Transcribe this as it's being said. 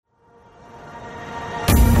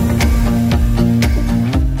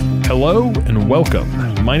Hello and welcome.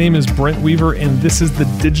 My name is Brent Weaver, and this is the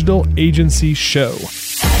Digital Agency Show,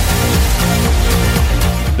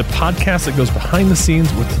 the podcast that goes behind the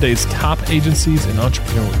scenes with today's top agencies and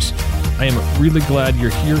entrepreneurs. I am really glad you're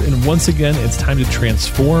here, and once again, it's time to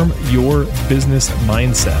transform your business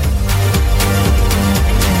mindset.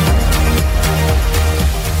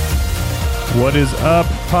 What is up,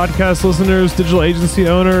 podcast listeners, digital agency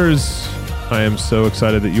owners? I am so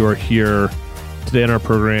excited that you are here. Today on our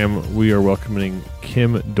program, we are welcoming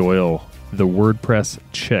Kim Doyal, the WordPress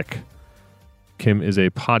Chick. Kim is a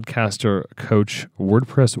podcaster, coach,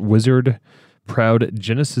 WordPress wizard, proud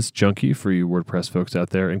Genesis junkie for you WordPress folks out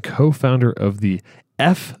there, and co-founder of the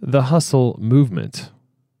F the Hustle movement.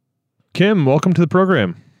 Kim, welcome to the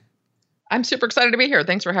program. I'm super excited to be here.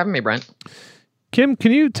 Thanks for having me, Brent. Kim,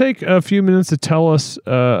 can you take a few minutes to tell us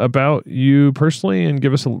about you personally and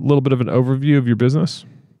give us a little bit of an overview of your business?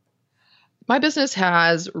 My business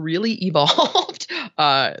has really evolved,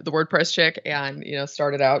 the WordPress Chick, and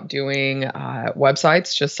started out doing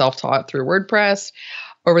websites, just self-taught through WordPress.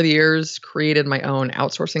 Over the years, created my own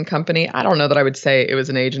outsourcing company. I don't know that I would say it was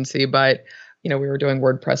an agency, but we were doing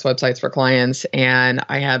WordPress websites for clients, and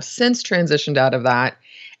I have since transitioned out of that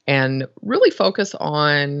and really focus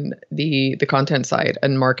on the content side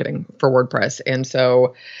and marketing for WordPress. And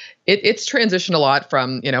so it's transitioned a lot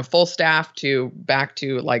from, full staff to back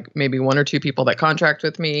to like maybe one or two people that contract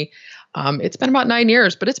with me. It's been about 9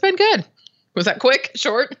 years, but it's been good. Was that quick,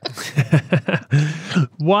 short?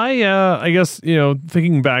 Why, I guess,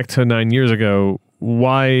 thinking back to 9 years ago,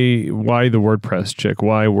 why the WordPress Chick?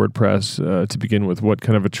 Why WordPress to begin with? What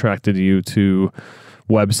kind of attracted you to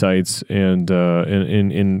websites and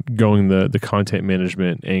in going the content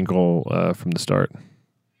management angle from the start?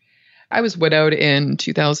 I was widowed in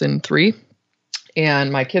 2003,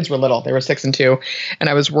 and my kids were little. They were 6 and 2, and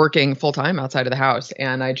I was working full time outside of the house.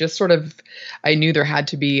 And I just I knew there had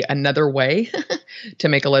to be another way to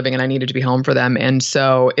make a living, and I needed to be home for them. And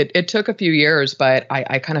so it took a few years, but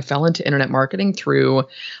I kind of fell into internet marketing through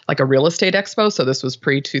like a real estate expo. So this was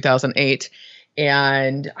pre-2008.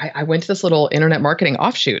 And I went to this little internet marketing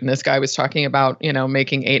offshoot, and this guy was talking about,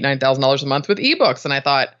 making $8,000-9,000 a month with ebooks. And I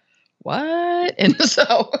thought, what? And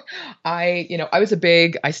so I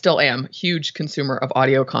still am huge consumer of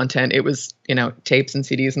audio content. It was, tapes and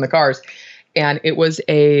CDs in the cars. And it was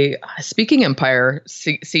a Speaking Empire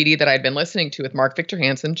CD that I'd been listening to with Mark Victor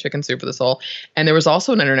Hansen, Chicken Soup for the Soul. And there was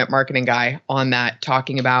also an internet marketing guy on that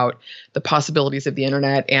talking about the possibilities of the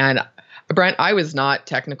internet. And Brent, I was not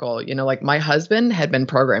technical. Like my husband had been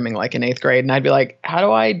programming like in 8th grade, and I'd be like, how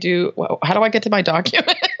do I get to my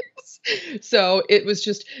documents? So it was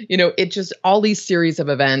just, all these series of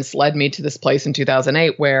events led me to this place in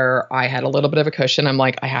 2008 where I had a little bit of a cushion. I'm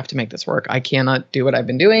like, I have to make this work. I cannot do what I've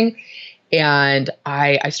been doing. And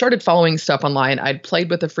I started following stuff online. I'd played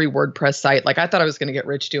with a free WordPress site. Like I thought I was going to get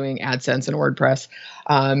rich doing AdSense and WordPress.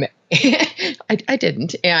 I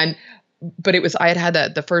didn't. But I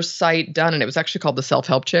had the first site done, and it was actually called the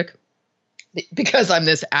Self-Help Chick, because I'm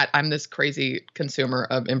this crazy consumer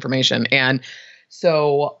of information. And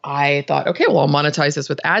so I thought, okay, well, I'll monetize this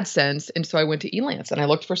with AdSense. And so I went to Elance and I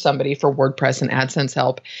looked for somebody for WordPress and AdSense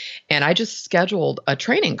help. And I just scheduled a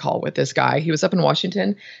training call with this guy. He was up in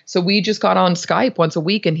Washington. So we just got on Skype once a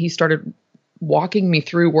week, and he started walking me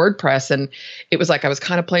through WordPress. And it was like I was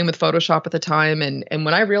kind of playing with Photoshop at the time. And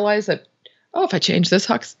when I realized that, if I change this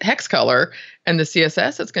hex color and the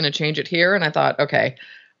CSS, it's going to change it here. And I thought, okay,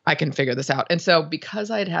 I can figure this out. And so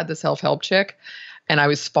because I had the Self-Help Chick and I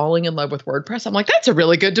was falling in love with WordPress, I'm like, that's a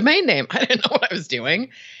really good domain name. I didn't know what I was doing.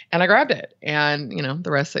 And I grabbed it. And,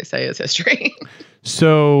 the rest they say is history.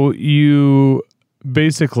 So you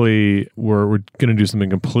basically were going to do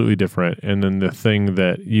something completely different. And then the thing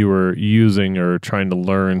that you were using or trying to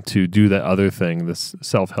learn to do that other thing, this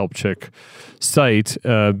Self-Help Chick site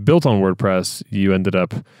built on WordPress, you ended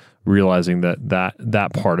up realizing that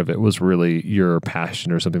part of it was really your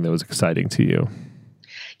passion or something that was exciting to you.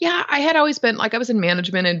 Yeah, I had always been, like I was in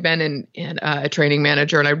management and been a training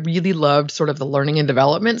manager, and I really loved sort of the learning and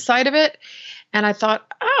development side of it. And I thought,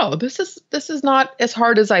 this is not as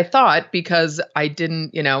hard as I thought, because I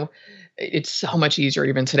didn't, it's so much easier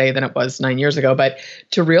even today than it was 9 years ago. But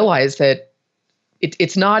to realize that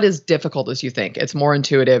it's not as difficult as you think. It's more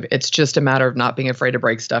intuitive. It's just a matter of not being afraid to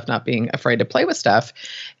break stuff, not being afraid to play with stuff.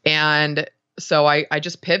 And so I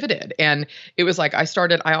just pivoted, and it was like there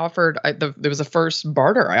was a first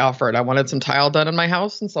barter I offered. I wanted some tile done in my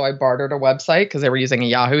house. And so I bartered a website because they were using a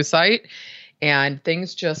Yahoo site. And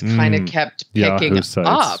things just kind of kept picking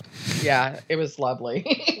up. Yeah, it was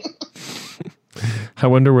lovely. I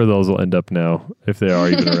wonder where those will end up now, if they are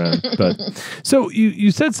even around. But so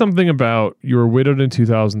you said something about you were widowed in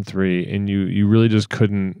 2003 and you really just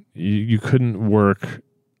couldn't work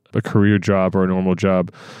a career job or a normal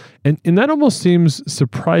job. And that almost seems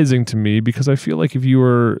surprising to me, because I feel like if you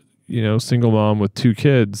were, single mom with 2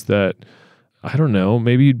 kids, that, I don't know,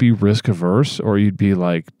 maybe you'd be risk averse, or you'd be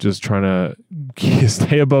like just trying to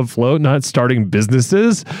stay above float, not starting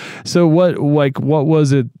businesses. So what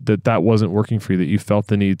was it that wasn't working for you, that you felt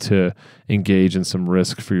the need to engage in some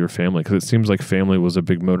risk for your family? Because it seems like family was a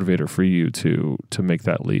big motivator for you to make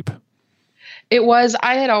that leap. It was.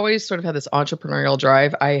 I had always sort of had this entrepreneurial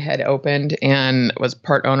drive. I had opened and was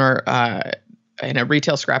part owner in a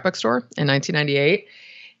retail scrapbook store in 1998.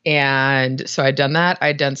 And so I'd done that.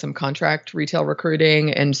 I'd done some contract retail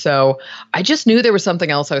recruiting. And so I just knew there was something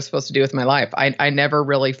else I was supposed to do with my life. I never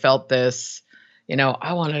really felt this,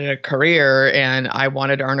 I wanted a career and I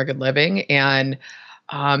wanted to earn a good living. And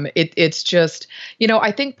it's just,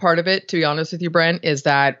 I think part of it, to be honest with you, Brent, is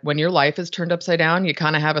that when your life is turned upside down, you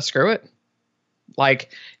kind of have a screw it. Like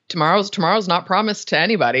tomorrow's not promised to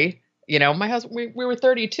anybody. My husband, we were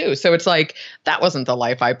 32. So it's like, that wasn't the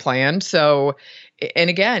life I planned. So, and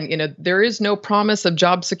again, there is no promise of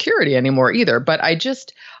job security anymore either. But I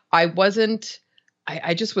just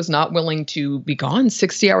was not willing to be gone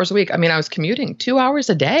 60 hours a week. I mean, I was commuting 2 hours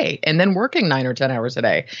a day and then working 9 or 10 hours a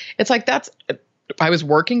day. It's like, I was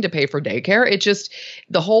working to pay for daycare. It just,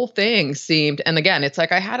 the whole thing seemed, and again, it's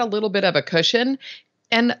like I had a little bit of a cushion,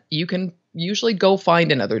 and you can usually go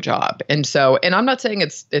find another job. And so, and I'm not saying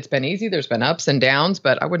it's been easy. There's been ups and downs,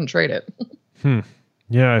 but I wouldn't trade it.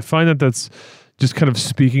 Yeah, I find that's just kind of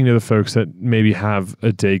speaking to the folks that maybe have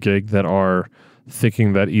a day gig, that are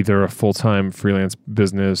thinking that either a full-time freelance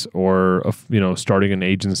business or starting an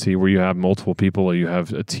agency where you have multiple people, or you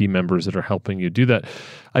have team members that are helping you do that.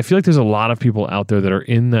 I feel like there's a lot of people out there that are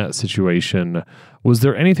in that situation. Was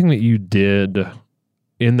there anything that you did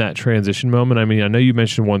in that transition moment? I mean, I know you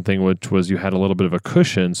mentioned one thing, which was you had a little bit of a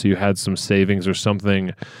cushion, so you had some savings or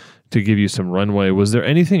something to give you some runway. Was there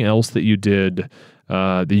anything else that you did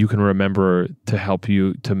that you can remember to help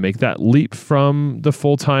you to make that leap from the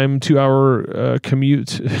full-time 2-hour commute,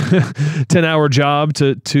 10-hour job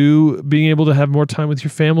to being able to have more time with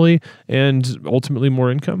your family and ultimately more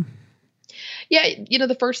income? Yeah,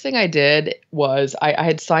 the first thing I did was I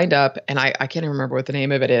had signed up, and I can't even remember what the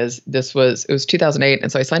name of it is. It was 2008. And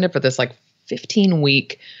so I signed up for this like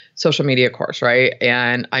 15-week social media course, right?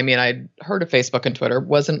 And I mean, I'd heard of Facebook and Twitter,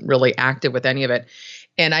 wasn't really active with any of it.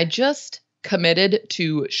 And I just committed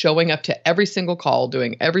to showing up to every single call,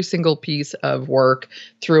 doing every single piece of work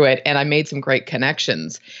through it. And I made some great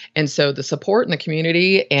connections. And so the support in the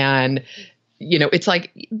community, and it's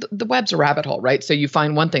like the web's a rabbit hole, right? So you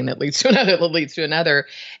find one thing that leads to another, that leads to another.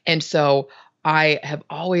 And so I have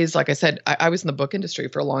always, like I said, I was in the book industry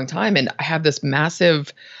for a long time, and I have this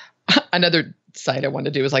massive, another site I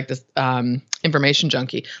wanted to do is like this information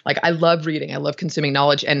junkie. Like, I love reading, I love consuming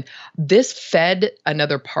knowledge. And this fed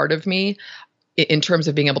another part of me in terms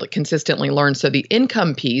of being able to consistently learn. So the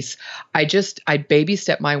income piece, I baby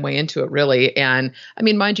stepped my way into it, really. And I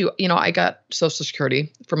mean, mind you, I got Social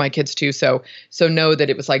Security for my kids too. So know that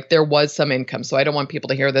it was like, there was some income. So I don't want people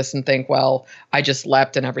to hear this and think, well, I just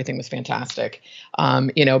leapt and everything was fantastic.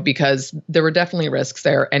 Because there were definitely risks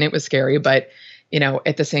there, and it was scary, but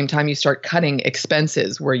at the same time, you start cutting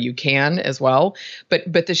expenses where you can as well.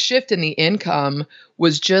 But the shift in the income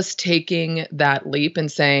was just taking that leap and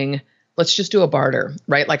saying, let's just do a barter,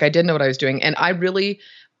 right? Like, I didn't know what I was doing. And I really,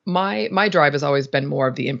 my drive has always been more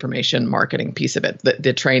of the information marketing piece of it,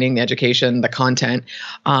 the training, the education, the content.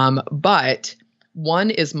 But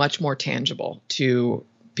one is much more tangible to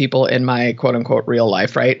people in my quote unquote real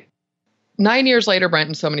life, right? 9 years later, Brent,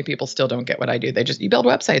 and so many people still don't get what I do. You build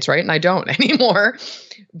websites, right? And I don't anymore.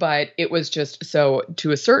 But it was just, so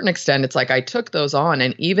to a certain extent, it's like I took those on.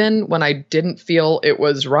 And even when I didn't feel it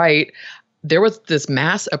was right, there was this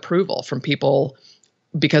mass approval from people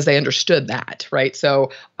because they understood that, right? So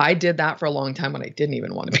I did that for a long time when I didn't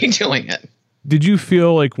even want to be doing it. Did you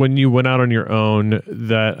feel like when you went out on your own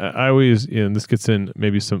that I always, and this gets in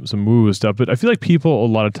maybe some woo-woo stuff, but I feel like people a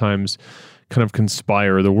lot of times kind of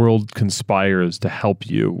conspire, the world conspires to help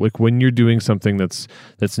you. Like when you're doing something that's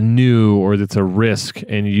new or that's a risk,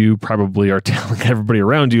 and you probably are telling everybody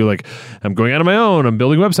around you, like, I'm going out on my own, I'm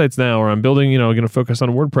building websites now, or I'm building, going to focus on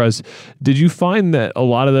WordPress. Did you find that a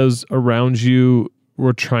lot of those around you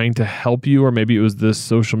were trying to help you, or maybe it was this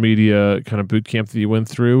social media kind of boot camp that you went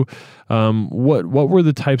through? What were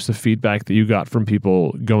the types of feedback that you got from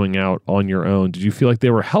people going out on your own? Did you feel like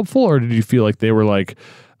they were helpful, or did you feel like they were like,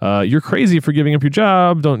 you're crazy for giving up your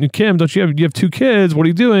job. Kim, don't you have 2 kids? What are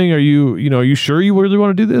you doing? Are you sure you really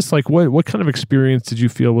want to do this? Like what kind of experience did you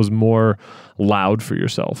feel was more loud for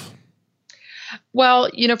yourself? Well,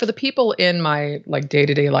 for the people in my like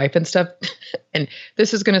day-to-day life and stuff, and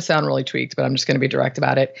this is going to sound really tweaked, but I'm just going to be direct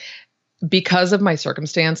about it. Because of my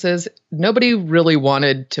circumstances, nobody really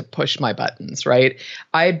wanted to push my buttons, right?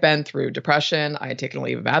 I had been through depression. I had taken a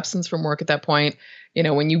leave of absence from work at that point.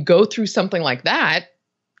 When you go through something like that,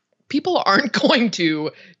 people aren't going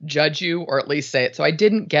to judge you or at least say it. So I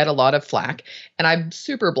didn't get a lot of flack. And I'm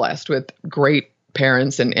super blessed with great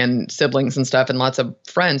parents and siblings and stuff and lots of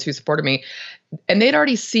friends who supported me. And they'd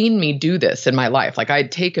already seen me do this in my life. Like I'd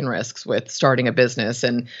taken risks with starting a business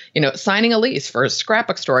and, signing a lease for a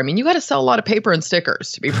scrapbook store. I mean, you got to sell a lot of paper and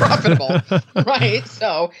stickers to be profitable, right?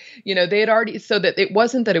 So, they had already, so that it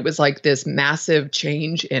wasn't that it was like this massive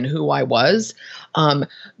change in who I was.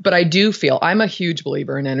 But I do feel I'm a huge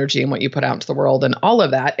believer in energy and what you put out into the world and all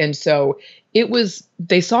of that. And so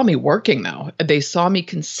they saw me working though. They saw me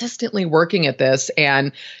consistently working at this.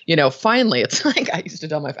 And, finally it's like, I used to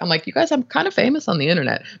tell I'm like, you guys, I'm kind of famous on the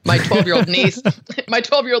internet. My 12-year-old niece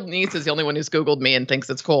is the only one who's Googled me and thinks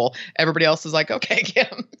it's cool. Everybody else is like, okay,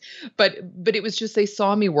 Kim. But it was just, they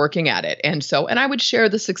saw me working at it. And I would share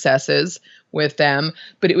the successes with them,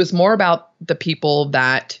 but it was more about the people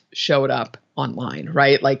that showed up online,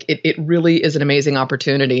 right? Like it really is an amazing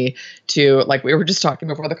opportunity to, like we were just talking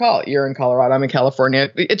before the call, you're in Colorado, I'm in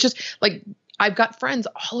California. It's just like, I've got friends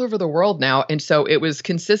all over the world now. And so it was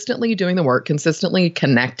consistently doing the work, consistently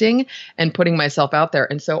connecting and putting myself out there.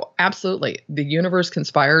 And so absolutely, the universe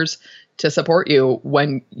conspires to support you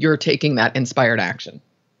when you're taking that inspired action.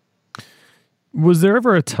 Was there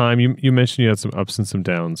ever a time you mentioned you had some ups and some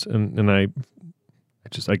downs, and I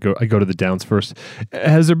go to the downs first.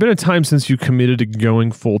 Has there been a time since you committed to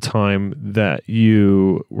going full time that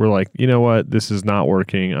you were like, you know what, this is not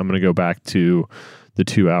working. I'm going to go back to the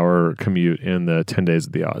 2-hour commute and the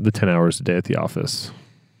 10 hours a day at the office?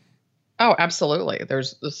 Oh, absolutely.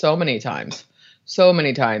 There's so many times,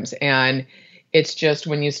 and it's just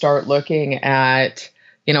when you start looking at,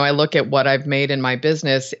 I look at what I've made in my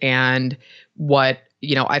business and what.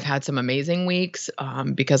 I've had some amazing weeks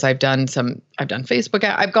because I've done Facebook.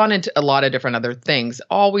 I've gone into a lot of different other things,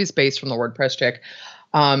 always based from the WordPress Chick.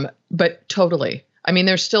 But totally. I mean,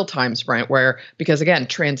 there's still times, Brent, where, because again,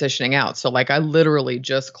 transitioning out. So like I literally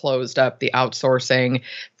just closed up the outsourcing,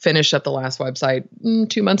 finished up the last website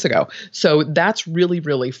 2 months ago. So that's really,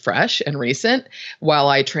 really fresh and recent while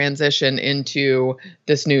I transition into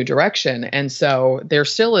this new direction. And so there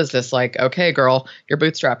still is this like, okay, girl, you're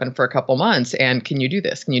bootstrapping for a couple months. And can you do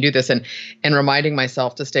this? Can you do this? And reminding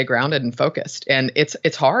myself to stay grounded and focused. And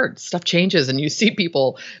it's hard. Stuff changes and you see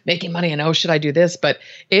people making money and, oh, should I do this? But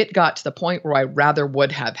it got to the point where I rather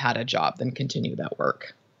would have had a job than continue that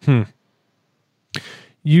work.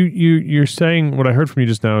 You're saying, what I heard from you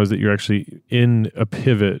just now is that you're actually in a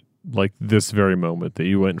pivot like this very moment, that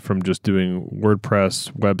you went from just doing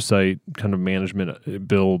WordPress website kind of management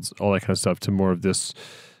builds, all that kind of stuff, to more of this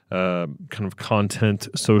kind of content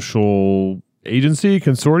social agency,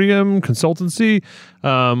 consortium, consultancy.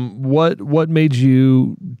 What made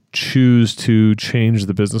you choose to change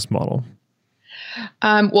the business model?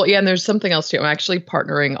 Well, yeah, and there's something else too. I'm actually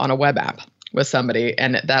partnering on a web app with somebody,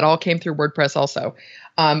 and that all came through WordPress also.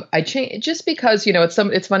 I changed just because,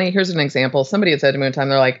 it's funny. Here's an example. Somebody had said to me one time,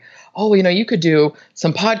 they're like, oh, you could do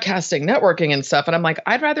some podcasting, networking and stuff. And I'm like,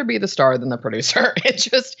 I'd rather be the star than the producer.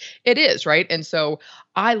 It is, right? And so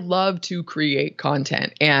I love to create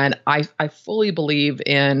content, and I fully believe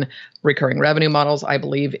in recurring revenue models. I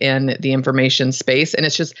believe in the information space, and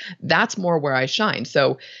that's more where I shine.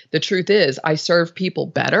 So the truth is, I serve people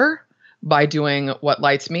better by doing what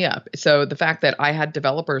lights me up. So the fact that I had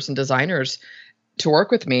developers and designers to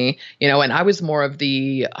work with me, and I was more of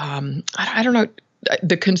the, I don't know,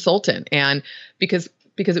 the consultant. And because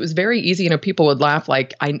it was very easy, people would laugh,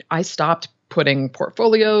 like I stopped putting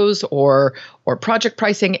portfolios or project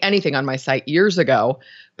pricing, anything on my site years ago,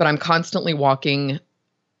 but I'm constantly walking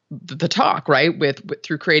the talk, right?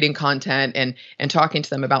 Through creating content and talking to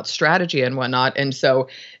them about strategy and whatnot. And so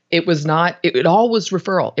it all was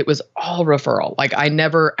referral. It was all referral. Like I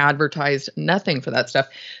never advertised, nothing for that stuff.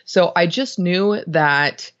 So I just knew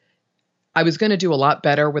that I was going to do a lot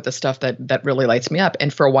better with the stuff that really lights me up.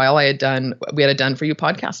 And for a while we had a Done For You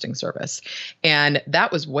podcasting service, and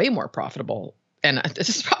that was way more profitable. And this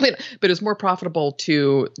is probably, but it was more profitable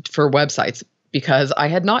for websites, because I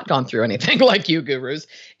had not gone through anything like you gurus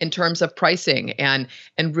in terms of pricing and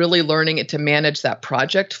really learning it to manage that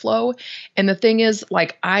project flow. And the thing is,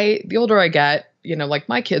 like the older I get, like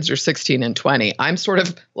my kids are 16 and 20. I'm sort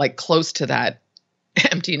of like close to that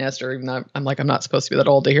empty nester, even though I'm not supposed to be that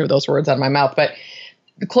old to hear those words out of my mouth, but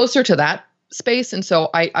closer to that space. And so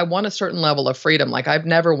I want a certain level of freedom. Like I've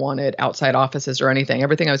never wanted outside offices or anything.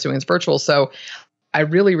 Everything I was doing is virtual. So I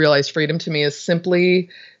really realized freedom to me is simply,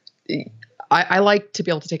 I like to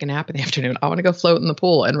be able to take a nap in the afternoon. I want to go float in the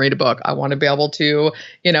pool and read a book. I want to be able to,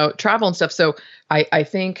 travel and stuff. So I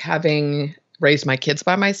think having raised my kids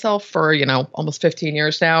by myself for, almost 15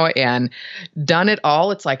 years now and done it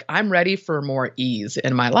all, it's like I'm ready for more ease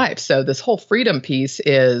in my life. So this whole freedom piece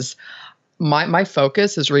is my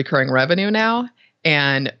focus is recurring revenue now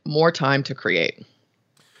and more time to create.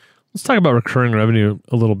 Let's talk about recurring revenue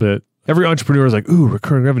a little bit. Every entrepreneur is like, ooh,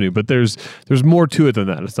 recurring revenue, but there's more to it than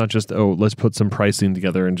that. It's not just, let's put some pricing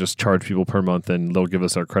together and just charge people per month and they'll give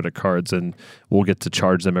us our credit cards and we'll get to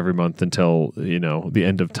charge them every month until, the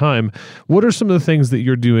end of time. What are some of the things that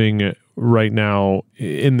you're doing right now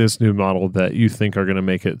in this new model that you think are going to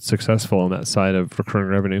make it successful on that side of recurring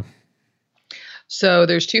revenue? So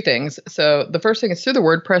there's two things. So the first thing is through the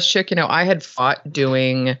WordPress Chick. I had fought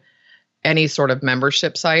doing any sort of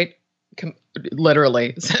membership site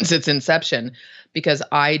literally since its inception because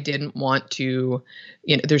I didn't want to,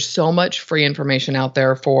 there's so much free information out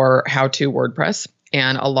there for how to WordPress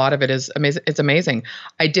and a lot of it is amazing. It's amazing.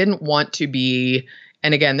 I didn't want to be,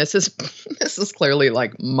 and again, this is clearly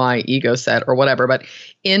like my ego set or whatever, but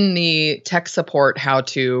in the tech support, how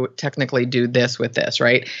to technically do this with this,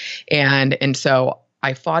 right? And so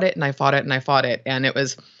I fought it and I fought it and I fought it. And it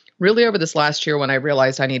was really over this last year when I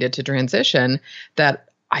realized I needed to transition that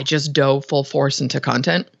I just dove full force into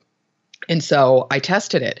content. And so I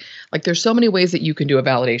tested it. Like there's so many ways that you can do a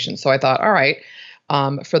validation. So I thought, all right,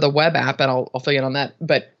 for the web app, and I'll fill you in on that,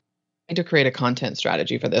 but I need to create a content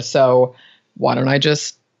strategy for this. So why don't I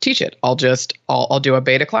just teach it? I'll do a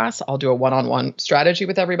beta class. I'll do a one-on-one strategy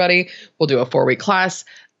with everybody. We'll do a 4-week class.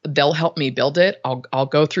 They'll help me build it. I'll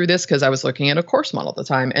go through this because I was looking at a course model at the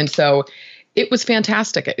time. And so it was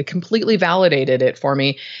fantastic. It completely validated it for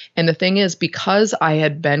me. And the thing is, because I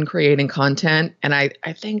had been creating content, and I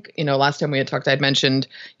think, last time we had talked, I'd mentioned,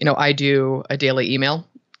 I do a daily email.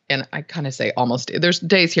 And I kind of say almost, there's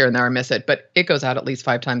days here and there I miss it, but it goes out at least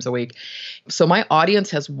 5 times a week. So my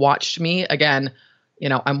audience has watched me, again,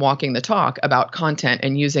 I'm walking the talk about content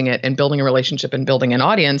and using it and building a relationship and building an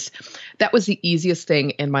audience. That was the easiest thing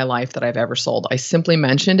in my life that I've ever sold. I simply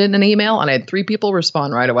mentioned it in an email and I had 3 people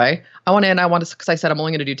respond right away. I want to, because I said I'm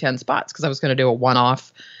only going to do 10 spots because I was going to do a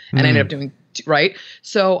one-off and I ended up doing, right?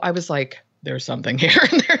 So I was like, there's something here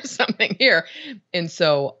and there's something here. And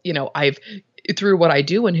so, through what I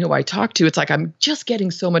do and who I talk to, it's like I'm just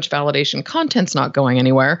getting so much validation. Content's not going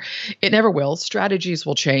anywhere. It never will. Strategies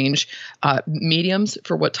will change. Mediums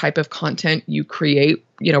for what type of content you create,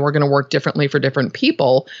 we're going to work differently for different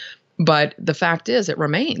people. But the fact is, it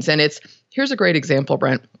remains. And here's a great example,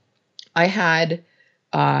 Brent. I had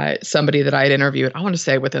somebody that I had interviewed, I want to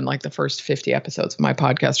say within like the first 50 episodes of my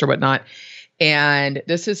podcast or whatnot. And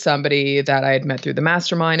this is somebody that I had met through the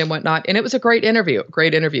mastermind and whatnot. And it was a great interview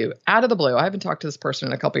out of the blue. I haven't talked to this person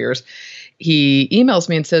in a couple of years. He emails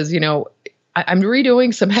me and says, I'm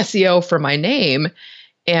redoing some SEO for my name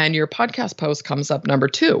and your podcast post comes up number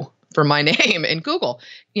 2 for my name in Google.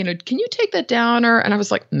 Can you take that down? And I was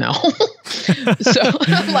like, no. So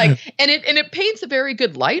I'm like, and it paints a very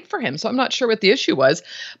good light for him. So I'm not sure what the issue was,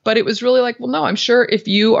 but it was really like, well, no, I'm sure if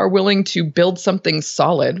you are willing to build something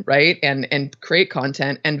solid, right, and create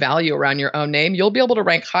content and value around your own name, you'll be able to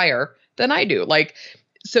rank higher than I do. Like,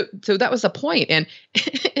 so that was the point. And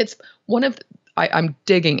it's one of, I'm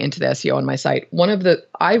digging into the SEO on my site.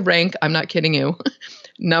 I rank, I'm not kidding you,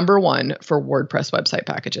 number 1 for WordPress website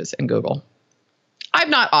packages in Google. I've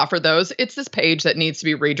not offered those. It's this page that needs to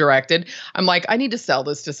be redirected. I'm like, I need to sell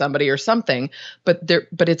this to somebody or something. But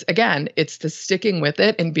it's the sticking with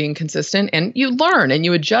it and being consistent, and you learn and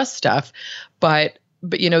you adjust stuff. But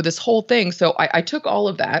this whole thing. So I took all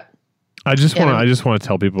of that. I just want to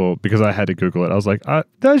tell people, because I had to Google it. I was like,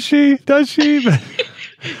 does she?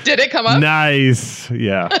 Did it come up? Nice.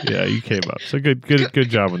 Yeah, you came up. So good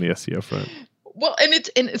job on the SEO front. Well,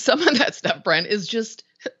 and some of that stuff, Brent, is just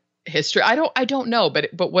history. I don't know,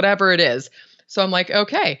 but whatever it is. So I'm like,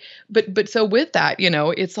 okay. But so with that,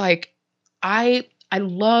 it's like I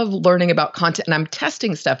love learning about content and I'm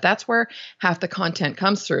testing stuff. That's where half the content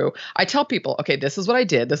comes through. I tell people, okay, this is what I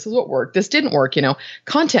did. This is what worked. This didn't work.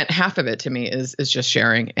 Content, half of it to me is just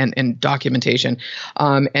sharing and documentation.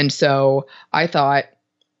 And so I thought,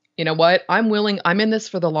 you know what? I'm in this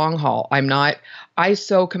for the long haul. I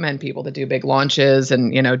so commend people that do big launches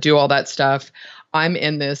and, do all that stuff. I'm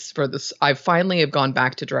in this for this. I finally have gone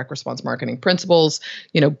back to direct response marketing principles,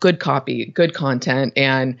 good copy, good content.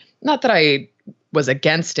 And not that I was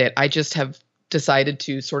against it. I just have decided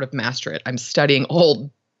to sort of master it. I'm studying old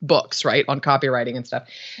books, right, on copywriting and stuff.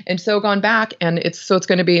 And so gone back, and it's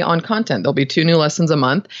going to be on content. There'll be 2 new lessons a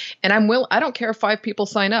month. And I don't care if 5 people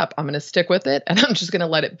sign up. I'm going to stick with it, and I'm just going to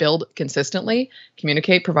let it build consistently,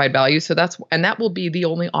 communicate, provide value. So that will be the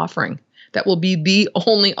only offering. That will be the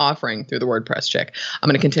only offering through the WordPress Chick. I'm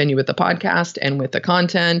going to continue with the podcast and with the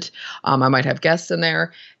content. I might have guests in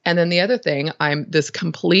there. And then the other thing, I'm this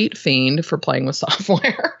complete fiend for playing with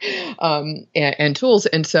software and tools.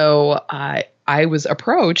 And so I was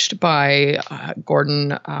approached by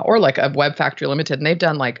Gordon or like a Web Factory Limited, and they've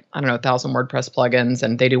done 1,000 WordPress plugins,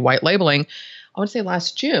 and they do white labeling. I want to say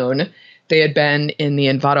last June, they had been in the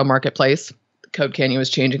Envato marketplace. Code Canyon was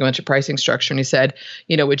changing a bunch of pricing structure. And he said,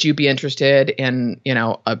 would you be interested in,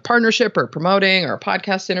 a partnership or promoting or a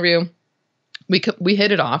podcast interview? We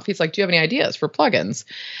hit it off. He's like, do you have any ideas for plugins?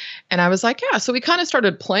 And I was like, yeah. So we kind of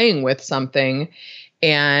started playing with something.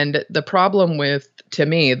 And the problem to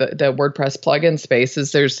me, the WordPress plugin space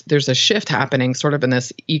is there's a shift happening sort of in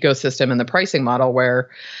this ecosystem and the pricing model where,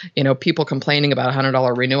 people complaining about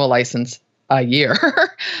 $100 renewal license a year.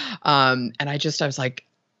 And I was like,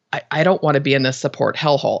 I don't want to be in this support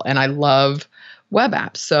hellhole, and I love web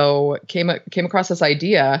apps. So came across this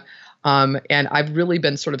idea, and I've really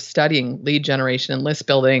been sort of studying lead generation and list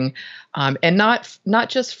building, and not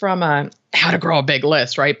just from how to grow a big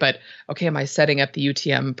list, right? But okay, am I setting up the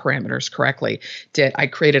UTM parameters correctly? I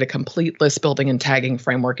created a complete list building and tagging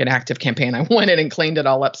framework in ActiveCampaign. I went in and cleaned it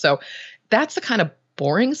all up. So that's the kind of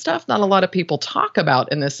boring stuff not a lot of people talk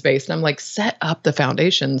about in this space. And I'm like, set up the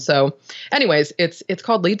foundation. So anyways, it's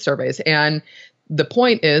called lead surveys. And the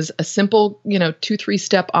point is a simple, 2-3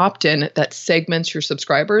 step opt-in that segments your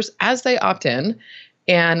subscribers as they opt in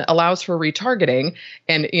and allows for retargeting.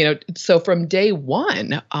 And, so from day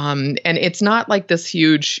one, and it's not like this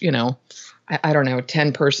huge, I don't know,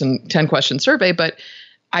 10 question survey, but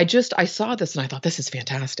I saw this and I thought, this is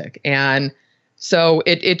fantastic. And so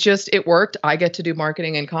it worked. I get to do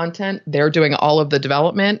marketing and content. They're doing all of the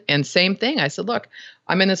development. And same thing. I said, look,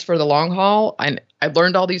 I'm in this for the long haul. And I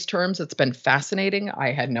learned all these terms. It's been fascinating.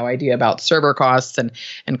 I had no idea about server costs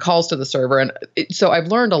and calls to the server. And so I've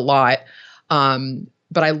learned a lot.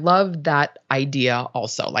 But I love that idea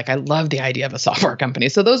also. I love the idea of a software company.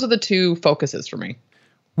 So those are the 2 focuses for me.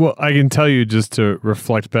 Well, I can tell you, just to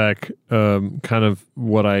reflect back kind of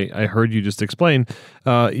what I heard you just explain,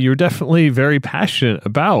 you're definitely very passionate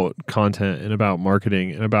about content and about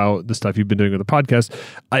marketing and about the stuff you've been doing with the podcast.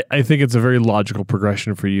 I think it's a very logical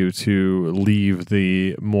progression for you to leave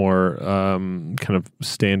the more kind of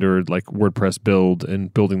standard like WordPress build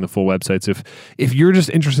and building the full websites. If you're just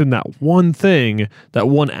interested in that one thing, that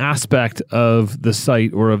one aspect of the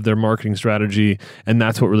site or of their marketing strategy, and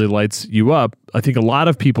that's what really lights you up, I think a lot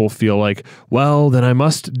of people feel like, well, then I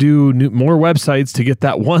must do more websites to get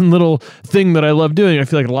that one little thing that I love doing. I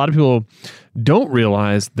feel like a lot of people don't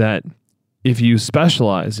realize that if you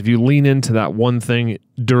specialize, if you lean into that one thing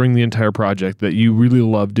during the entire project that you really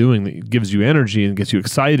love doing, that gives you energy and gets you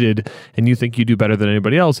excited, and you think you do better than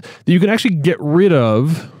anybody else, that you can actually get rid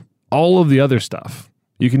of all of the other stuff.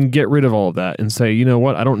 You can get rid of all of that and say, you know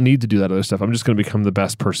what, I don't need to do that other stuff. I'm just going to become the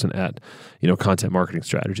best person at, content marketing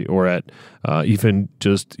strategy, or at even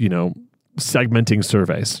just, segmenting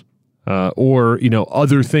surveys, or,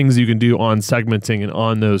 other things you can do on segmenting and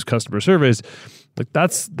on those customer surveys. Like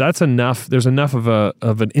that's enough. There's enough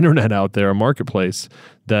of an internet out there, a marketplace,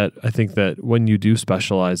 that I think that when you do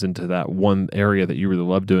specialize into that one area that you really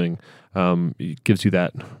love doing, it gives you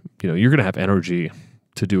that, you're going to have energy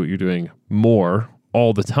to do what you're doing more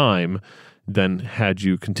all the time than had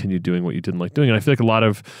you continued doing what you didn't like doing. And I feel like a lot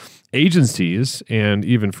of agencies and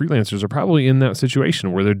even freelancers are probably in that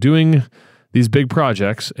situation where they're doing these big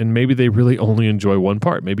projects and maybe they really only enjoy one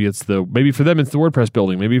part. Maybe for them it's the WordPress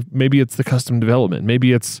building. Maybe it's the custom development.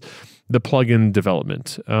 Maybe it's the plugin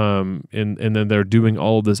development. And then they're doing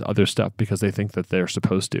all of this other stuff because they think that they're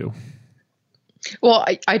supposed to. Well,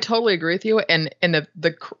 I totally agree with you. And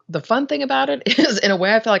the fun thing about it is, in a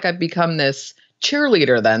way, I feel like I've become this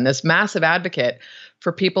cheerleader then, this massive advocate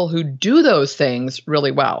for people who do those things really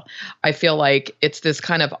well. I feel like it's this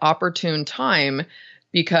kind of opportune time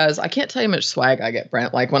because I can't tell you how much swag I get,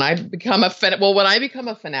 Brent. Like when I become a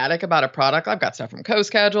fanatic about a product, I've got stuff from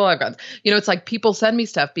CoSchedule. I've got, it's like people send me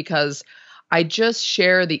stuff because I just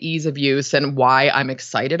share the ease of use and why I'm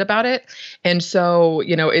excited about it. And so,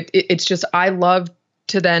 it's just, I love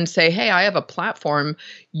to then say, hey, I have a platform.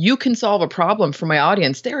 You can solve a problem for my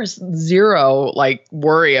audience. There is zero like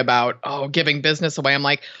worry about, giving business away. I'm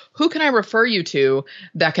like, who can I refer you to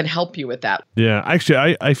that can help you with that? Yeah,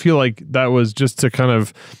 actually, I feel like that was just to kind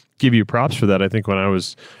of give you props for that. I think when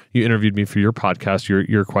you interviewed me for your podcast,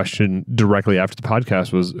 your question directly after the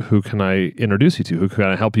podcast was, who can I introduce you to? Who can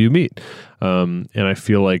I help you meet? And I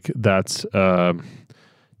feel like that's a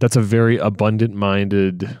very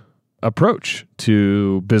abundant-minded approach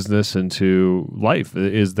to business and to life,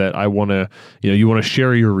 is that I want to, you want to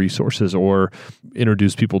share your resources or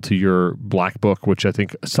introduce people to your black book, which I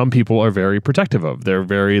think some people are very protective of. They're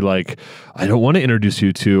very like, I don't want to introduce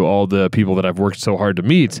you to all the people that I've worked so hard to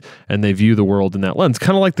meet, and they view the world in that lens.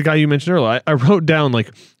 Kind of like the guy you mentioned earlier. I wrote down like,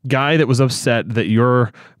 guy that was upset that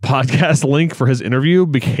your podcast link for his interview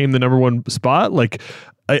became the number one spot. Like,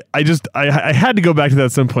 I had to go back to that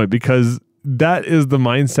at some point, because that is the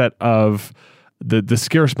mindset of the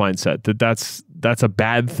scarce mindset, that's a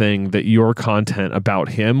bad thing, that your content about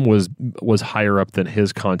him was higher up than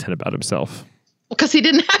his content about himself. Because he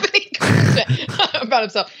didn't have any content about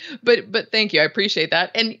himself. But thank you. I appreciate that.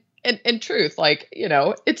 And in truth, like,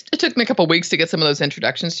 it took me a couple of weeks to get some of those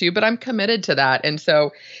introductions to you, but I'm committed to that. And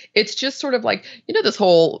so it's just sort of like, this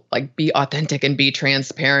whole like be authentic and be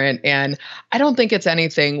transparent. And I don't think it's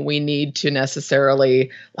anything we need to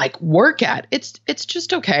necessarily like work at. It's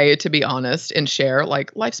just okay to be honest and share,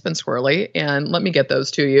 like, life's been squirrely and let me get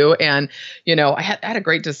those to you. And, I had a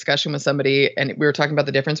great discussion with somebody, and we were talking about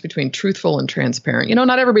the difference between truthful and transparent.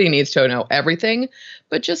 Not everybody needs to know everything,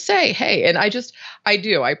 but just say, hey, and I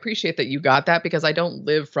appreciate that you got that, because I don't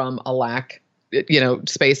live from a lack,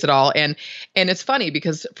 space at all. And it's funny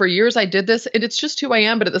because for years I did this, and it's just who I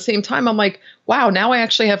am. But at the same time, I'm like, wow, now I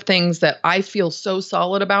actually have things that I feel so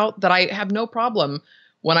solid about that I have no problem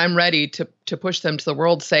when I'm ready to push them to the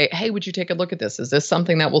world, say, hey, would you take a look at this? Is this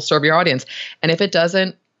something that will serve your audience? And if it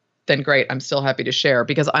doesn't, then great. I'm still happy to share,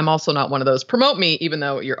 because I'm also not one of those promote me, even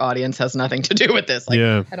though your audience has nothing to do with this. Like,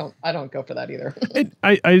 yeah. I don't go for that either.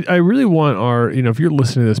 I really want if you're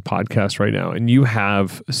listening to this podcast right now and you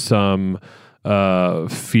have some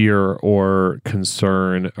fear or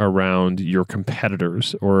concern around your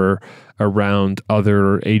competitors or around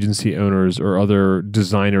other agency owners or other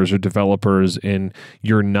designers or developers, and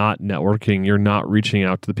you're not networking, you're not reaching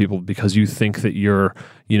out to the people because you think that you're,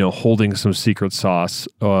 holding some secret sauce,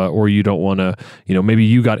 or you don't want to, maybe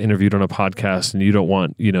you got interviewed on a podcast and you don't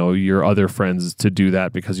want, your other friends to do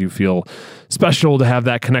that because you feel special to have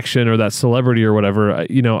that connection or that celebrity or whatever.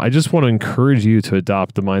 I just want to encourage you to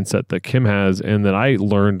adopt the mindset that Kim has, and that I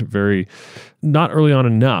learned not early on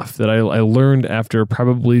enough, that I learned after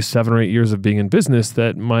probably 7 or 8 years of being in business,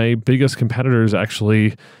 that my biggest competitors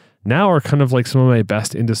actually now are kind of like some of my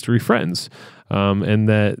best industry friends. And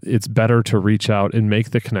that it's better to reach out and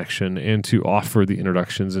make the connection and to offer the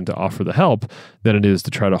introductions and to offer the help than it is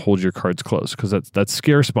to try to hold your cards close. Because that's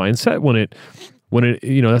scarce mindset when it,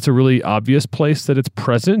 that's a really obvious place that it's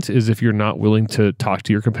present, is if you're not willing to talk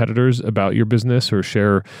to your competitors about your business or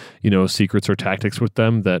share, secrets or tactics with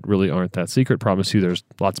them that really aren't that secret. Promise you, there's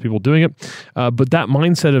lots of people doing it. But that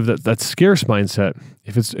mindset of that scarce mindset,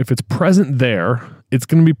 if it's present there, it's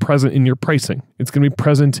going to be present in your pricing. It's going to be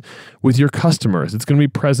present with your customers. It's going to be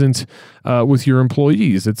present with your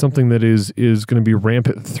employees. It's something that is going to be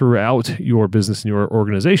rampant throughout your business and your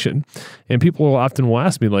organization. And people often will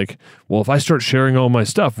ask me like, well, if I start sharing all my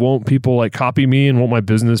stuff, won't people like copy me and won't my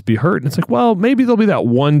business be hurt? And it's like, well, maybe there'll be that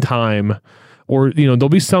one time, or there'll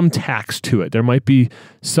be some tax to it. There might be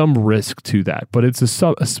some risk to that, but it's a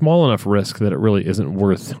small enough risk that it really isn't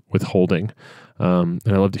worth withholding. And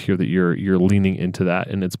I love to hear that you're leaning into that,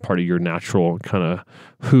 and it's part of your natural kind of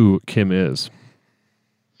who Kim is.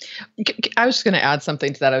 I was just going to add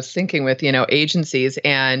something to that. I was thinking with, agencies,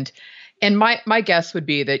 and my guess would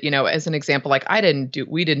be that, as an example, like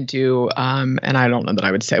we didn't do, and I don't know that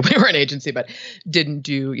I would say we were an agency, but didn't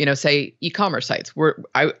do, say e-commerce sites.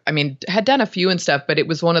 Had done a few and stuff, but it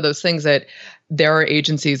was one of those things that there are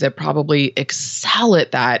agencies that probably excel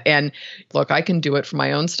at that. And look, I can do it for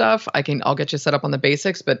my own stuff. I'll get you set up on the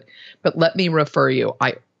basics, but let me refer you.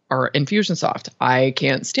 Or Infusionsoft. I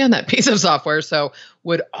can't stand that piece of software, so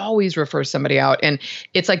would always refer somebody out. And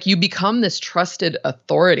it's like you become this trusted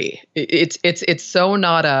authority. It's so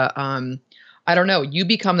not a I don't know. You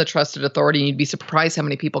become the trusted authority, and you'd be surprised how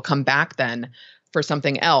many people come back then for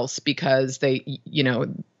something else because they,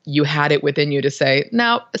 you had it within you to say,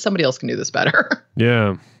 no, somebody else can do this better.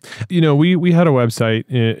 Yeah. We had a website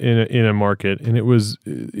in a market, and it was,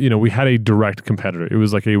 we had a direct competitor. It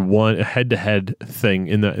was like a head-to-head thing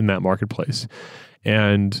in that marketplace.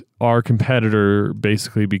 And our competitor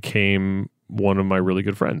basically became one of my really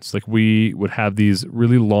good friends. Like we would have these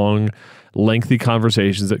really long, lengthy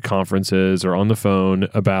conversations at conferences or on the phone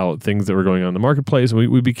about things that were going on in the marketplace. And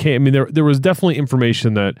we became, I mean, there was definitely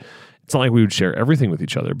information that it's not like we would share everything with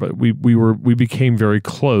each other, but we became very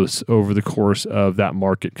close over the course of that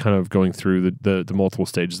market, kind of going through the multiple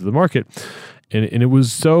stages of the market. And it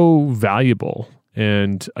was so valuable.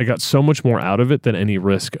 And I got so much more out of it than any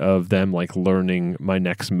risk of them like learning my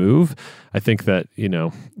next move. I think that,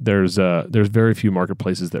 there's very few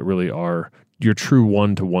marketplaces that really are your true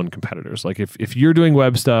one-to-one competitors. Like if you're doing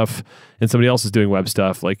web stuff and somebody else is doing web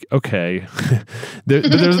stuff, like, okay,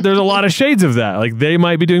 but there's a lot of shades of that. Like they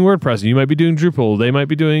might be doing WordPress and you might be doing Drupal. They might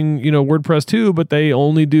be doing, WordPress too, but they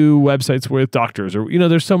only do websites with doctors or,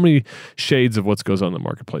 there's so many shades of what goes on in the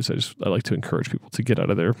marketplace. I like to encourage people to get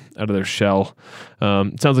out of their shell.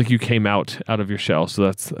 It sounds like you came out of your shell. So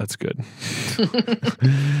that's good.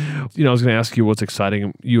 I was going to ask you what's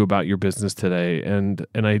exciting you about your business today. And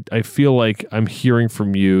I feel like I'm hearing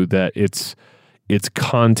from you that it's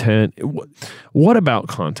content. What about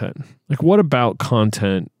content? Like, what about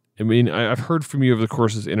content? I mean, I've heard from you over the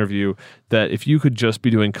course of this interview that if you could just be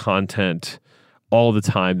doing content all the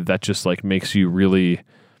time, that just like makes you really,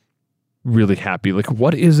 really happy. Like,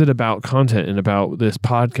 what is it about content and about this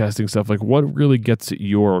podcasting stuff? Like, what really gets at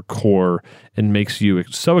your core and makes you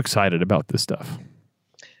so excited about this stuff?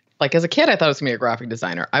 Like as a kid, I thought I was going to be a graphic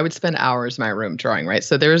designer. I would spend hours in my room drawing, right?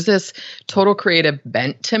 So there's this total creative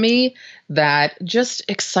bent to me that just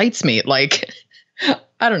excites me. Like,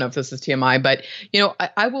 I don't know if this is TMI, but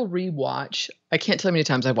I will rewatch. I can't tell you how many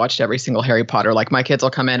times I've watched every single Harry Potter. Like my kids will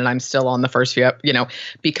come in and I'm still on the first few,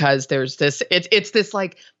 because there's this, it's this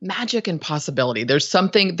like magic and possibility. There's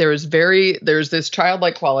this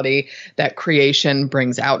childlike quality that creation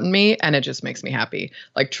brings out in me and it just makes me happy.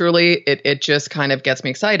 Like truly, it just kind of gets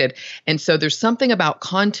me excited. And so there's something about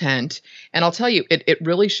content. And I'll tell you, it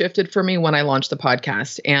really shifted for me when I launched the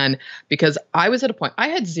podcast. And because I was at a point, I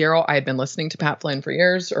had been listening to Pat Flynn for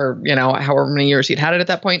years or, however many years he'd had it at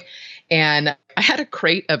that point. And I had a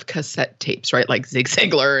crate of cassette tapes, right? Like Zig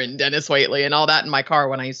Ziglar and Dennis Waitley and all that in my car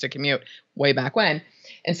when I used to commute way back when.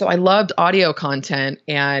 And so I loved audio content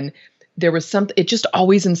and there was something, it just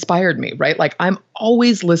always inspired me, right? Like I'm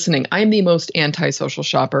always listening. I'm the most antisocial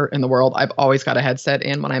shopper in the world. I've always got a headset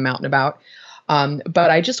in when I'm out and about.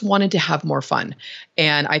 But I just wanted to have more fun.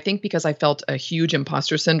 And I think because I felt a huge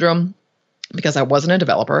imposter syndrome, because I wasn't a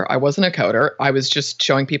developer, I wasn't a coder, I was just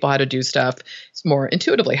showing people how to do stuff more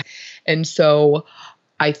intuitively. And so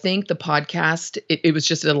I think the podcast,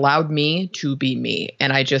 it allowed me to be me.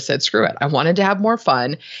 And I just said, screw it. I wanted to have more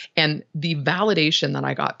fun. And the validation that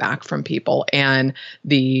I got back from people and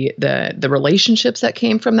the relationships that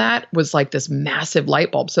came from that was like this massive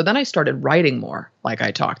light bulb. So then I started writing more, like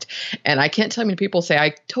I talked. And I can't tell how many people say,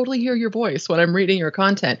 I totally hear your voice when I'm reading your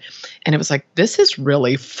content. And it was like, this is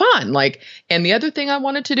really fun. Like, and the other thing I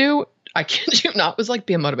wanted to do, I kid you not, was like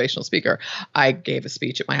be a motivational speaker. I gave a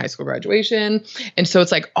speech at my high school graduation. And so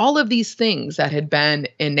it's like all of these things that had been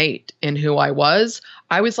innate in who I was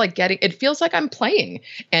like it feels like I'm playing.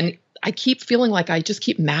 And I keep feeling like I just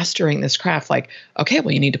keep mastering this craft. Like, okay,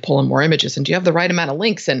 well, you need to pull in more images. And do you have the right amount of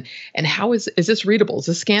links? And how is this readable? Is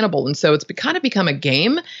this scannable? And so it's kind of become a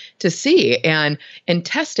game to see and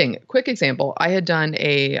testing. Quick example, I had done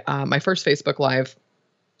my first Facebook Live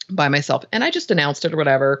by myself and I just announced it or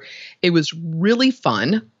whatever. It was really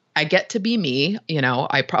fun. I get to be me.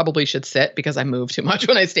 I probably should sit because I move too much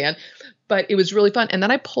when I stand, but it was really fun. And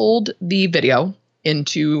then I pulled the video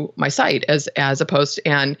into my site as a post.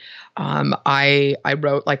 And I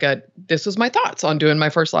wrote this was my thoughts on doing my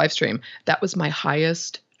first live stream. That was my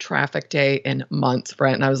highest traffic day in months,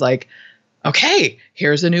 Brent. And I was like, okay,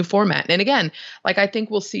 here's a new format. And again, like I think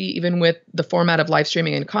we'll see even with the format of live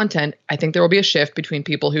streaming and content, I think there will be a shift between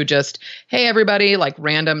people who just, hey, everybody, like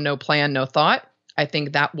random, no plan, no thought. I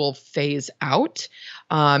think that will phase out.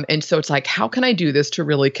 And so it's like, how can I do this to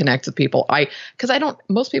really connect with people?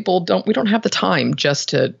 Most people we don't have the time just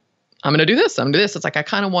to, I'm going to do this, I'm going to do this. It's like, I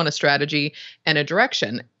kind of want a strategy and a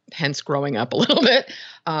direction, hence growing up a little bit.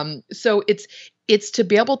 So it's to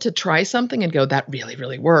be able to try something and go, that really,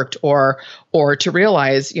 really worked, or to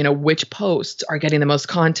realize, which posts are getting the most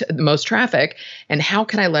content, the most traffic, and how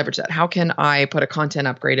can I leverage that? How can I put a content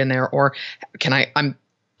upgrade in there, or I'm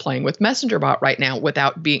playing with Messenger bot right now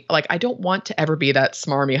without being like, I don't want to ever be that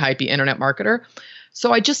smarmy, hypey internet marketer.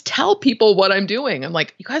 So I just tell people what I'm doing. I'm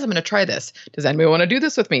like, you guys, I'm going to try this. Does anybody want to do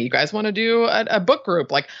this with me? You guys want to do a book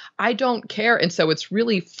group? Like, I don't care. And so it's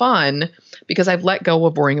really fun because I've let go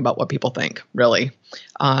of worrying about what people think, really.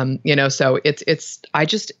 So I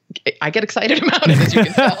get excited about it, as you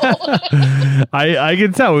can tell. I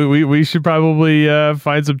can tell. We should probably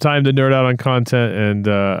find some time to nerd out on content. And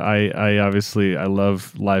I obviously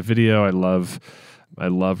love live video. I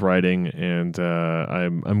love writing, and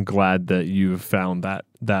I'm glad that you've found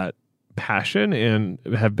that passion and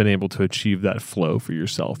have been able to achieve that flow for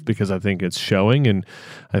yourself, because I think it's showing, and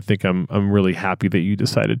I think I'm really happy that you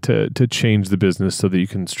decided to change the business so that you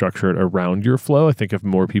can structure it around your flow. I think if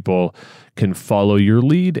more people can follow your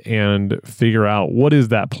lead and figure out what is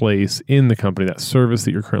that place in the company, that service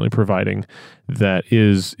that you're currently providing that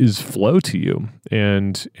is flow to you,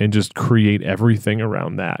 and just create everything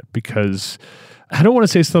around that. Because I don't want to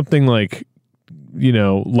say something like,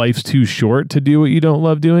 life's too short to do what you don't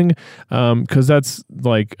love doing. Because that's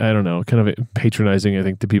like, I don't know, kind of patronizing, I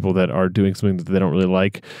think, to people that are doing something that they don't really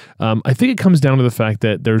like. I think it comes down to the fact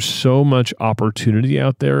that there's so much opportunity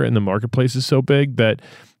out there, and the marketplace is so big that,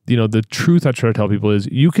 the truth I try to tell people is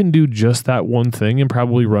you can do just that one thing and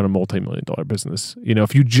probably run a multi-million-dollar business.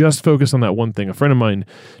 If you just focus on that one thing. A friend of mine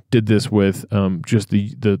did this with just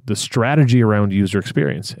the strategy around user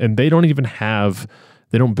experience, and they don't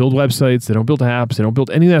build websites, they don't build apps, they don't build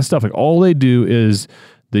any of that stuff. Like, all they do is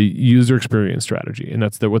the user experience strategy. And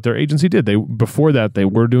that's what their agency did. Before that, they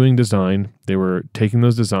were doing design. They were taking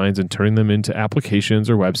those designs and turning them into applications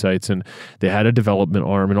or websites. And they had a development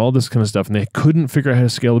arm and all this kind of stuff. And they couldn't figure out how to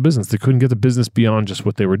scale the business. They couldn't get the business beyond just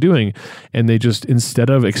what they were doing. And they just, instead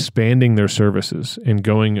of expanding their services and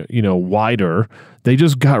going, wider, they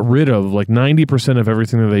just got rid of like 90% of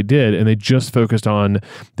everything that they did. And they just focused on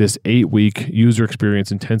this 8-week user experience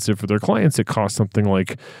intensive for their clients. It cost something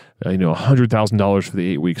like, $100,000 for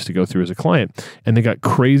the 8 weeks to go through as a client. And they got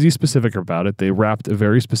crazy specific about it. They wrapped a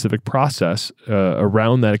very specific process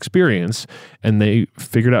around that experience, and they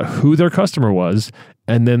figured out who their customer was.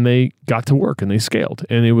 And then they got to work and they scaled.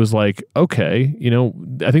 And it was like, okay,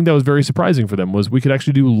 I think that was very surprising for them, was we could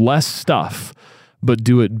actually do less stuff, but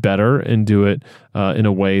do it better and do it in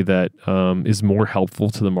a way that is more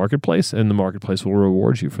helpful to the marketplace, and the marketplace will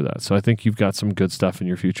reward you for that. So I think you've got some good stuff in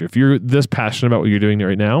your future. If you're this passionate about what you're doing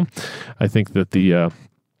right now, I think that the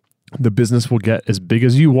business will get as big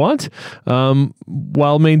as you want,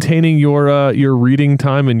 while maintaining your reading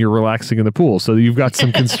time and your relaxing in the pool. So you've got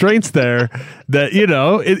some constraints there that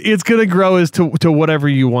it's going to grow as to whatever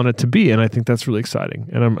you want it to be, and I think that's really exciting.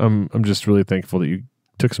 And I'm just really thankful that you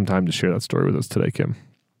took some time to share that story with us today, Kim.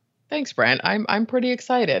 Thanks, Brent. I'm pretty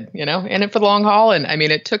excited, in it for the long haul. And I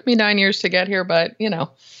mean, it took me 9 years to get here, but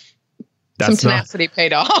some tenacity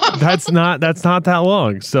paid off. That's not that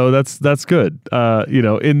long. So that's good.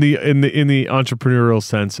 In the entrepreneurial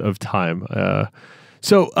sense of time.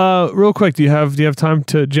 So real quick, do you have time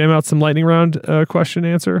to jam out some lightning round question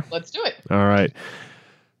answer? Let's do it. All right.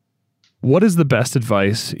 What is the best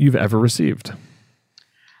advice you've ever received?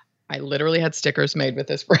 I literally had stickers made with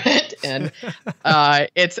this, Brent, and I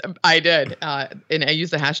did, and I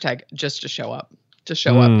use the hashtag just to show up.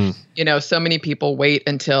 So many people wait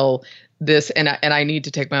until this, and I need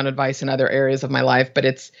to take my own advice in other areas of my life, but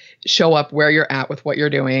it's show up where you're at with what you're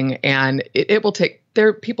doing, and it will take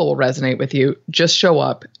people will resonate with you. Just show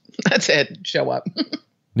up. That's it. Show up.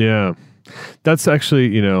 Yeah, that's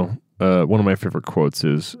actually one of my favorite quotes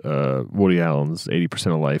is Woody Allen's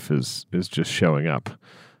 80% of life is just showing up.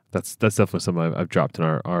 That's definitely something I've dropped in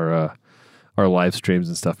our live streams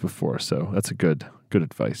and stuff before. So that's a good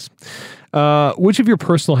advice. Which of your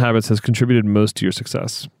personal habits has contributed most to your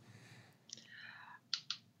success?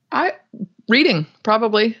 Reading,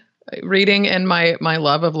 probably. Reading and my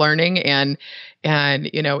love of learning, and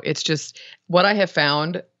it's just what I have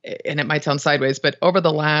found, and it might sound sideways, but over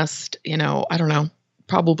the last, I don't know,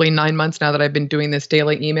 probably 9 months now that I've been doing this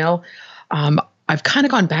daily email, I've kind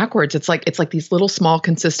of gone backwards. It's like these little small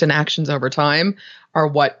consistent actions over time are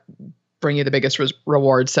what bring you the biggest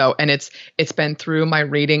reward. So, and it's been through my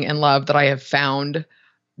reading and love that I have found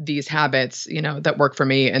these habits, that work for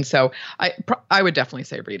me. And so I would definitely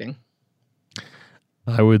say reading.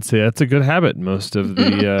 I would say that's a good habit. Most of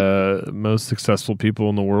the most successful people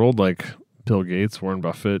in the world, like Bill Gates, Warren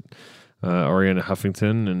Buffett, Arianna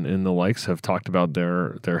Huffington and the likes, have talked about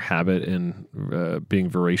their habit in being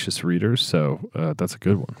voracious readers. So that's a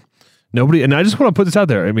good one. And I just want to put this out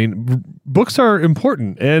there. I mean, books are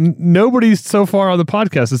important, and nobody so far on the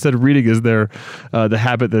podcast has said reading is the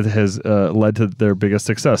habit that has led to their biggest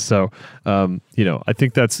success. So, I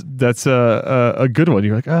think that's a good one.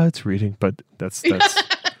 You're like, it's reading, but that's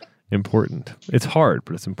Important. It's hard,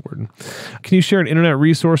 but it's important. Can you share an internet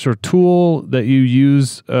resource or tool that you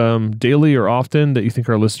use daily or often that you think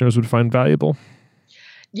our listeners would find valuable?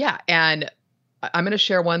 Yeah. And I'm going to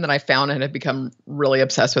share one that I found and have become really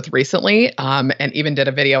obsessed with recently, and even did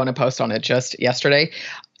a video and a post on it just yesterday.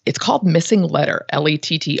 It's called Missing Letter,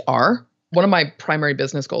 Lettr. One of my primary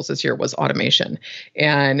business goals this year was automation.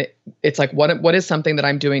 And it's like, what is something that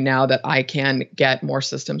I'm doing now that I can get more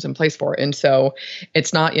systems in place for? And so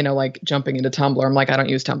it's not, like jumping into Tumblr. I'm like, I don't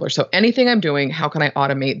use Tumblr. So anything I'm doing, how can I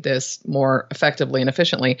automate this more effectively and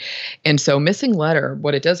efficiently? And so Missing Letter,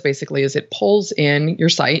 what it does basically is it pulls in your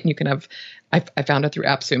site, and you can have, I found it through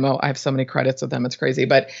AppSumo. I have so many credits with them. It's crazy.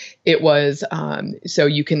 But it was, so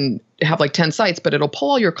you can have like 10 sites, but it'll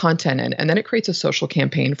pull all your content in, and then it creates a social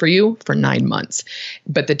campaign for you for 9 months.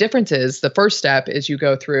 But the difference is the first step is you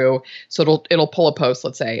go through, so it'll pull a post,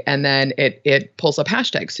 let's say, and then it pulls up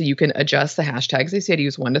hashtags. So you can adjust the hashtags. They say to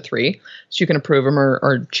use 1 to 3, so you can approve them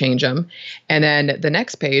or change them. And then the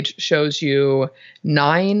next page shows you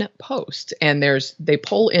 9 posts, and they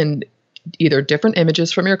pull in either different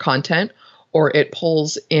images from your content, or it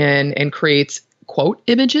pulls in and creates quote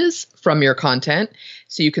images from your content.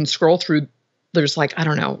 So you can scroll through, there's like, I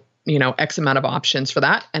don't know, X amount of options for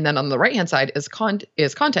that. And then on the right-hand side is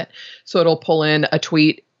content. So it'll pull in a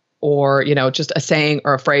tweet or, just a saying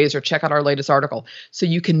or a phrase, or check out our latest article. So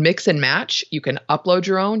you can mix and match, you can upload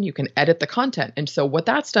your own, you can edit the content. And so what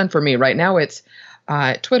that's done for me right now, it's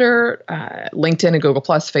Twitter, LinkedIn, and Google+,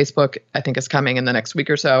 Facebook, I think is coming in the next week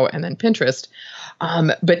or so, and then Pinterest.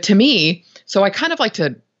 But to me, so I kind of like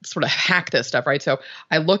to sort of hack this stuff, right? So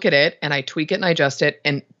I look at it and I tweak it and I adjust it.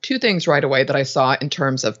 And 2 things right away that I saw in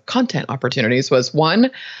terms of content opportunities was,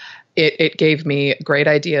 one, it gave me great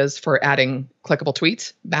ideas for adding clickable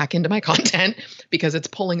tweets back into my content because it's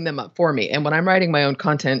pulling them up for me. And when I'm writing my own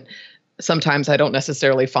content, sometimes I don't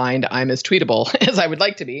necessarily find I'm as tweetable as I would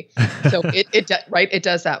like to be. So it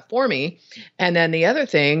does that for me. And then the other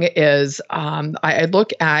thing is I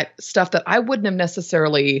look at stuff that I wouldn't have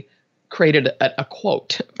necessarily created a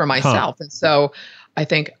quote for myself. And so I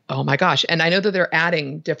think, oh my gosh. And I know that they're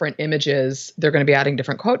adding different images. They're going to be adding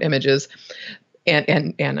different quote images and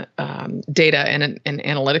data and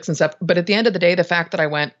analytics and stuff. But at the end of the day, the fact that I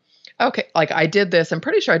went, okay, like I did this, I'm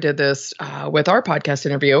pretty sure I did this with our podcast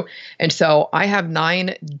interview. And so I have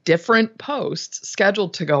 9 different posts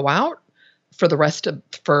scheduled to go out for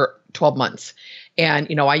 12 months. And,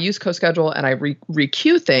 I use CoSchedule and I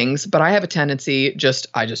re-queue things, but I have a tendency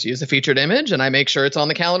I just use a featured image and I make sure it's on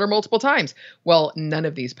the calendar multiple times. Well, none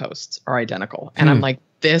of these posts are identical. And I'm like,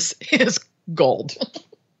 this is gold.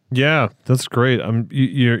 Yeah, that's great.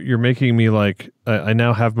 You're making me like, I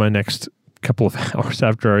now have my next couple of hours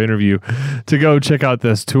after our interview to go check out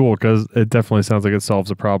this tool because it definitely sounds like it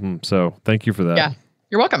solves a problem. So thank you for that. Yeah,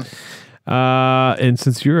 you're welcome. And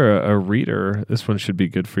since you're a reader, this one should be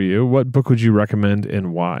good for you. What book would you recommend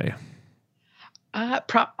and why?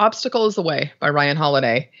 Obstacle is the Way by Ryan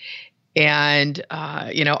Holiday. And,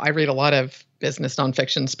 I read a lot of business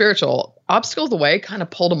nonfiction, spiritual. Obstacle is the Way kind of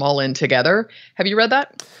pulled them all in together. Have you read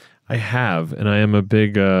that? I have, and I am a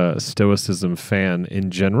big Stoicism fan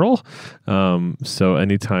in general. So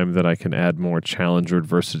anytime that I can add more challenge or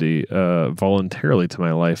adversity voluntarily to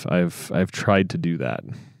my life, I've tried to do that.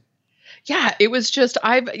 Yeah, it was just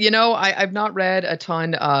I've not read a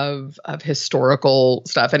ton of historical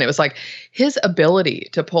stuff, and it was like his ability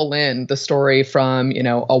to pull in the story from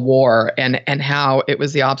a war and how it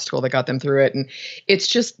was the obstacle that got them through it, and it's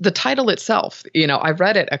just the title itself. I've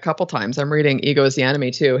read it a couple times. I'm reading Ego is the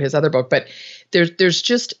Enemy too, his other book, but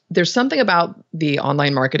there's something about the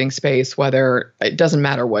online marketing space, whether it doesn't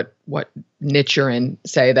matter what niche you're in,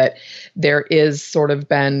 say that there is sort of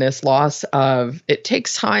been this loss of it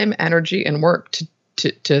takes time, energy, and work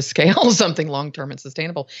to scale something long-term and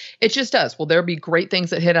sustainable. It just does. Will there be great things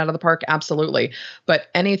that hit out of the park? Absolutely. But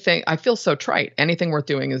anything, I feel so trite. Anything worth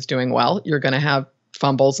doing is doing well. You're going to have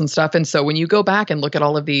fumbles and stuff. And so when you go back and look at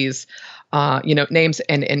all of these, names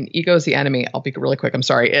and Ego is the Enemy, I'll be really quick, I'm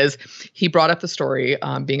sorry, is he brought up the story,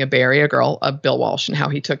 being a Bay Area girl of Bill Walsh and how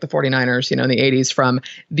he took the 49ers, in the 80s from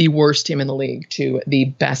the worst team in the league to the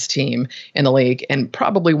best team in the league and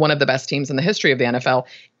probably one of the best teams in the history of the NFL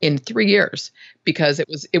in 3 years, because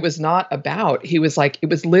it was not about, it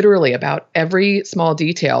was literally about every small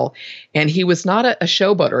detail. And he was not a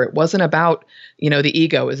showboater. It wasn't about, the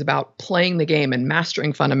ego. It was about playing the game and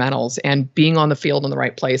mastering fundamentals and being on the field in the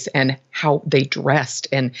right place and how they dressed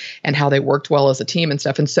and how they worked well as a team and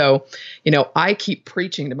stuff. And so, I keep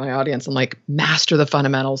preaching to my audience, I'm like, master the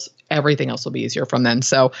fundamentals. Everything else will be easier from then.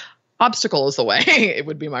 So obstacle is the way. It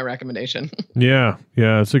would be my recommendation. Yeah.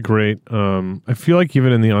 It's a great, I feel like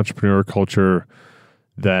even in the entrepreneur culture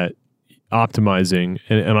that optimizing,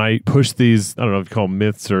 and I push these, I don't know if you call them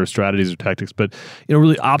myths or strategies or tactics, but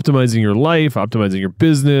really optimizing your life, optimizing your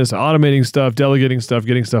business, automating stuff, delegating stuff,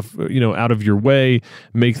 getting stuff, out of your way,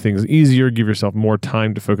 make things easier, give yourself more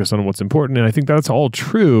time to focus on what's important. And I think that's all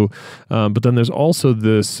true. But then there's also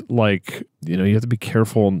this, you have to be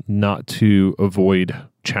careful not to avoid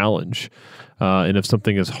challenge. And if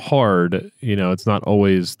something is hard, it's not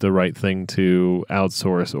always the right thing to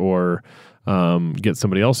outsource or get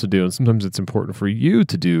somebody else to do. And sometimes it's important for you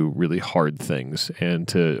to do really hard things and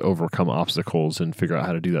to overcome obstacles and figure out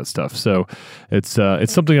how to do that stuff. So it's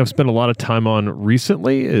something I've spent a lot of time on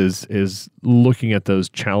recently is looking at those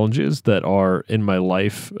challenges that are in my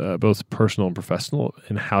life, both personal and professional,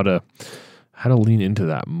 and how to lean into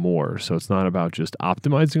that more. So it's not about just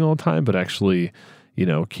optimizing all the time, but actually,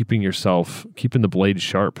 keeping the blade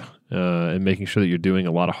sharp, and making sure that you're doing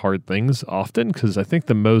a lot of hard things often. Because I think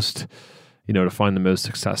the most, to find the most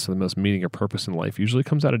success or the most meaning or purpose in life usually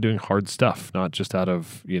comes out of doing hard stuff, not just out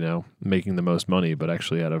of, making the most money, but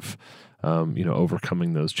actually out of,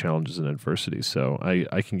 overcoming those challenges and adversities. So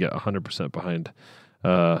I can get 100% behind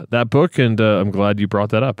that book. And I'm glad you brought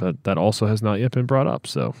that up. That also has not yet been brought up.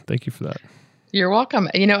 So thank you for that. You're welcome.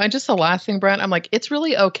 And just the last thing, Brent, I'm like, it's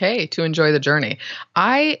really okay to enjoy the journey.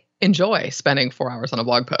 I enjoy spending 4 hours on a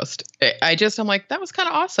blog post. I'm like, that was kind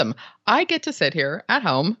of awesome. I get to sit here at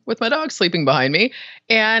home with my dog sleeping behind me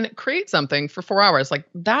and create something for 4 hours. Like,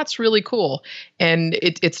 that's really cool. And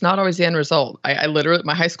it's not always the end result. I literally,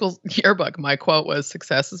 my high school yearbook, my quote was,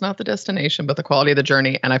 "Success is not the destination, but the quality of the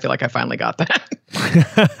journey." And I feel like I finally got that.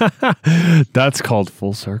 That's called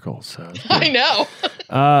full circle. So I know.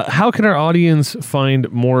 How can our audience find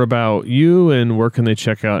more about you, and where can they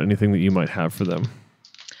check out anything that you might have for them?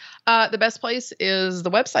 The best place is the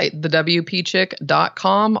website,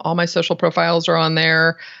 thewpchick.com. All my social profiles are on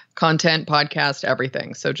there, content, podcast,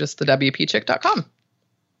 everything. So just thewpchick.com.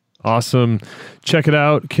 Awesome. Check it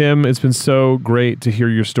out. Kim, it's been so great to hear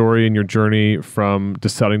your story and your journey from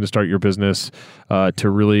deciding to start your business to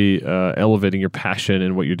really elevating your passion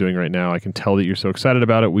and what you're doing right now. I can tell that you're so excited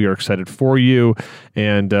about it. We are excited for you.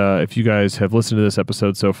 And if you guys have listened to this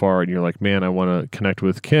episode so far and you're like, man, I want to connect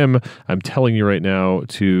with Kim, I'm telling you right now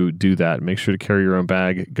to do that. Make sure to carry your own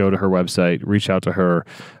bag. Go to her website, reach out to her,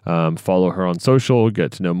 follow her on social,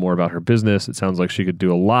 get to know more about her business. It sounds like she could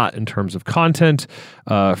do a lot in terms of content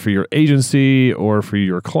for your agency or for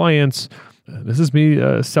your clients. This is me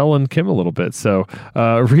selling Kim a little bit. So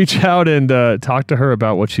reach out and talk to her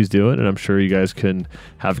about what she's doing. And I'm sure you guys can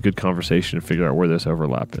have a good conversation and figure out where there's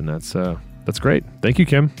overlap. And that's great. Thank you,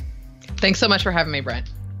 Kim. Thanks so much for having me, Brent.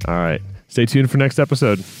 All right. Stay tuned for next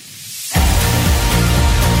episode.